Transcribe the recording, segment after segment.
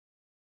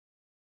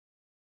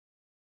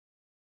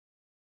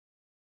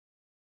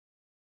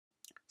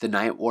The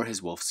knight wore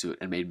his wolf suit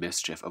and made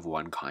mischief of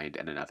one kind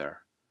and another.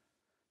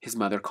 His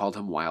mother called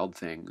him Wild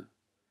Thing,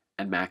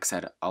 and Max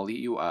said, "I'll eat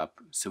you up,"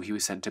 so he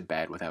was sent to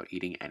bed without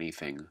eating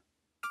anything.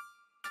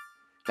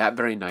 That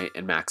very night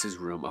in Max's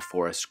room a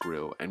forest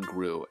grew and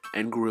grew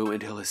and grew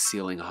until his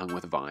ceiling hung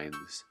with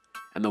vines,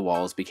 and the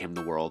walls became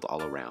the world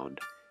all around,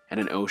 and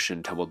an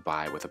ocean tumbled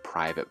by with a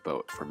private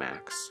boat for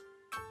Max.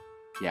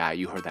 Yeah,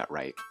 you heard that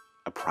right,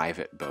 a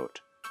private boat.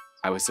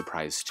 I was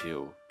surprised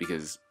too,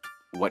 because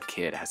what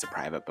kid has a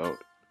private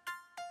boat?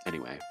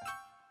 Anyway.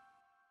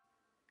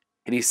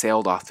 And he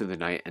sailed off through the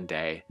night and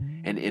day,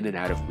 and in and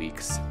out of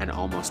weeks, and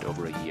almost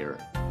over a year,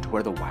 to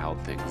where the wild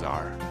things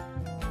are.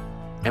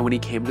 And when he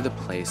came to the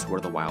place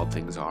where the wild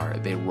things are,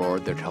 they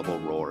roared their terrible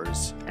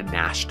roars, and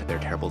gnashed their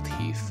terrible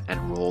teeth,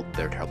 and rolled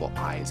their terrible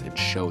eyes, and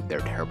showed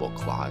their terrible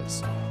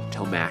claws,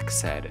 till Max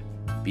said,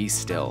 "Be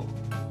still,"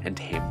 and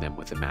tamed them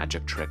with the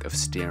magic trick of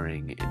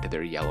staring into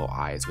their yellow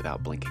eyes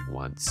without blinking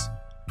once.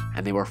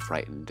 And they were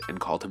frightened, and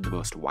called him the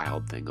most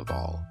wild thing of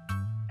all,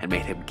 and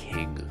made him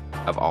king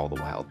of all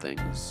the wild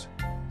things.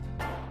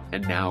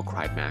 "And now,"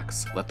 cried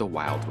Max, "let the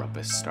wild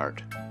rumpus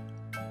start."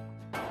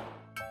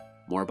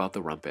 More about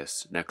the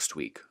rumpus next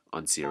week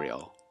on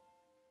Serial.